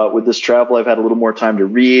into with this travel? I've had a little more time to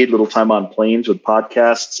read, a little time on planes with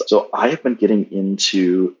podcasts. So I have been getting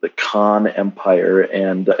into the Khan Empire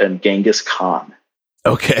and Genghis Khan.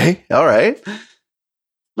 Okay. All right.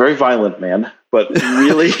 Very violent, man, but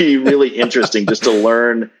really, really interesting just to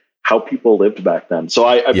learn how people lived back then. So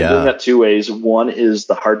I've been doing that two ways. One is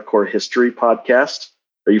the Hardcore History podcast.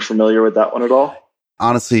 Are you familiar with that one at all?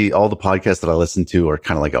 Honestly, all the podcasts that I listen to are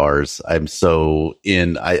kind of like ours. I'm so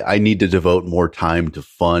I need to devote more time to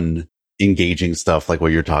fun, engaging stuff like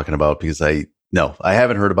what you're talking about, because I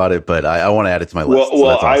haven't heard about it, but I want to add it to my list.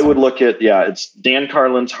 Well, awesome. I would look at, it's Dan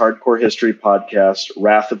Carlin's Hardcore History podcast.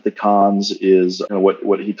 Wrath of the Khans is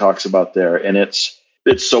what he talks about there. And it's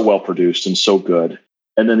so well produced and so good.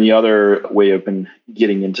 And then the other way I've been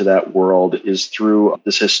getting into that world is through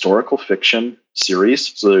this historical fiction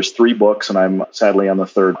series. So there's 3 books, and I'm sadly on the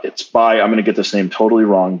 3rd. It's by, I'm going to get this name totally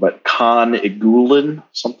wrong, but Khan Igulin,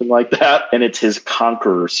 something like that. And it's his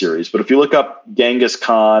Conqueror series. But if you look up Genghis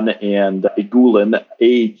Khan and Igulin,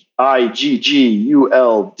 Aiggulen,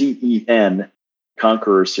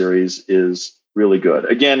 Conqueror series is really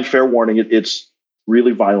good. Again, fair warning, it's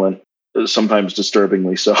really violent. Sometimes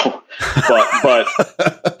disturbingly so, but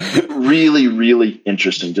really, really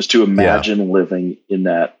interesting just to imagine living in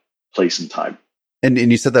that place and time. And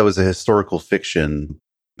you said that was a historical fiction.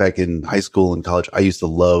 Back in high school and college, I used to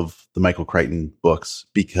love the Michael Crichton books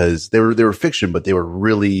because they were fiction, but they were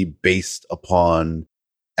really based upon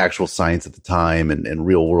actual science at the time and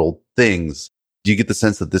real world things. Do you get the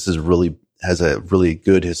sense that this has a really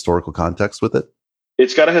good historical context with it?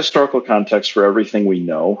 It's got a historical context for everything we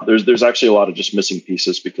know. There's actually a lot of just missing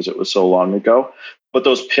pieces because it was so long ago. But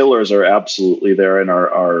those pillars are absolutely there and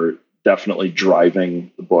are definitely driving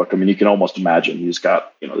the book. I mean, you can almost imagine he's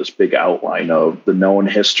got, this big outline of the known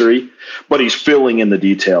history, but he's filling in the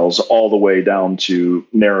details all the way down to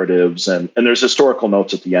narratives. And there's historical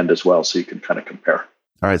notes at the end as well, so you can kind of compare.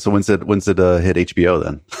 All right. So when's it hit HBO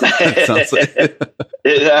then? It sounds like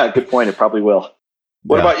Yeah, good point. It probably will.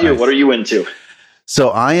 What about you? Nice. What are you into? So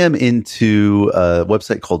I am into a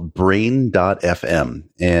website called brain.fm.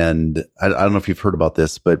 And I don't know if you've heard about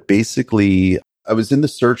this, but basically I was in the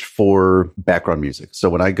search for background music. So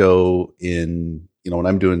when I go in, when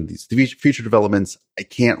I'm doing these feature developments, I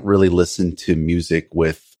can't really listen to music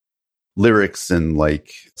with lyrics and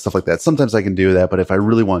like stuff like that. Sometimes I can do that, but if I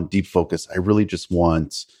really want deep focus, I really just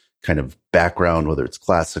want kind of background, whether it's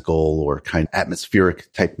classical or kind of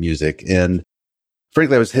atmospheric type music. And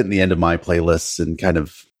frankly, I was hitting the end of my playlists and kind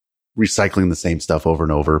of recycling the same stuff over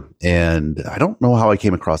and over. And I don't know how I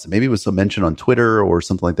came across it. Maybe it was some mention on Twitter or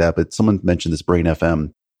something like that, but someone mentioned this Brain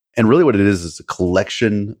FM. And really what it is a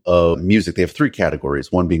collection of music. They have 3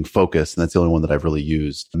 categories, one being focus, and that's the only one that I've really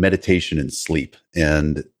used, meditation and sleep.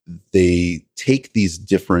 And they take these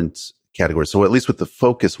different categories. So at least with the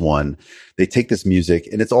focus one, they take this music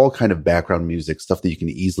and it's all kind of background music, stuff that you can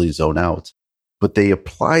easily zone out, but they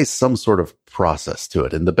apply some sort of process to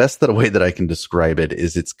it. And the best way that I can describe it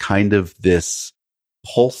is it's kind of this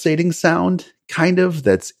pulsating sound, kind of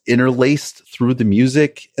that's interlaced through the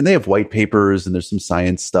music. And they have white papers and there's some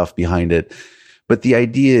science stuff behind it. But the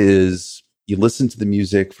idea is you listen to the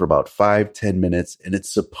music for about 5-10 minutes, and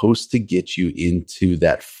it's supposed to get you into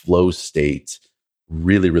that flow state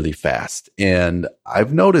really, really fast. And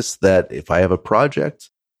I've noticed that if I have a project,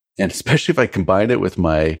 and especially if I combine it with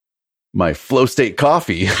my flow state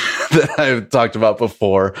coffee that I've talked about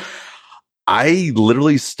before, I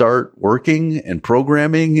literally start working and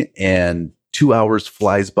programming and 2 hours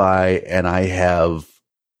flies by and I have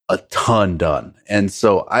a ton done. And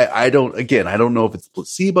so I don't know if it's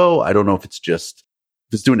placebo. I don't know if it's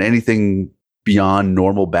doing anything beyond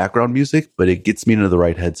normal background music, but it gets me into the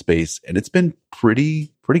right headspace. And it's been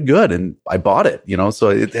pretty good. And I bought it, so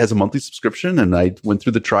it has a monthly subscription and I went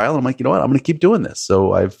through the trial. And I'm like, you know what? I'm going to keep doing this.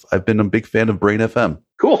 So I've been a big fan of Brain FM.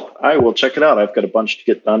 Cool. I will check it out. I've got a bunch to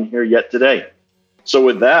get done here yet today. So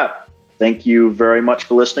with that, thank you very much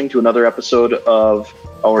for listening to another episode of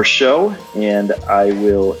our show. And I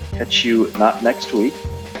will catch you not next week,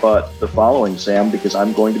 but the following, Sam, because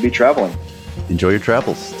I'm going to be traveling. Enjoy your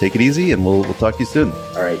travels. Take it easy and we'll talk to you soon.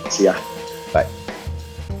 All right. See ya.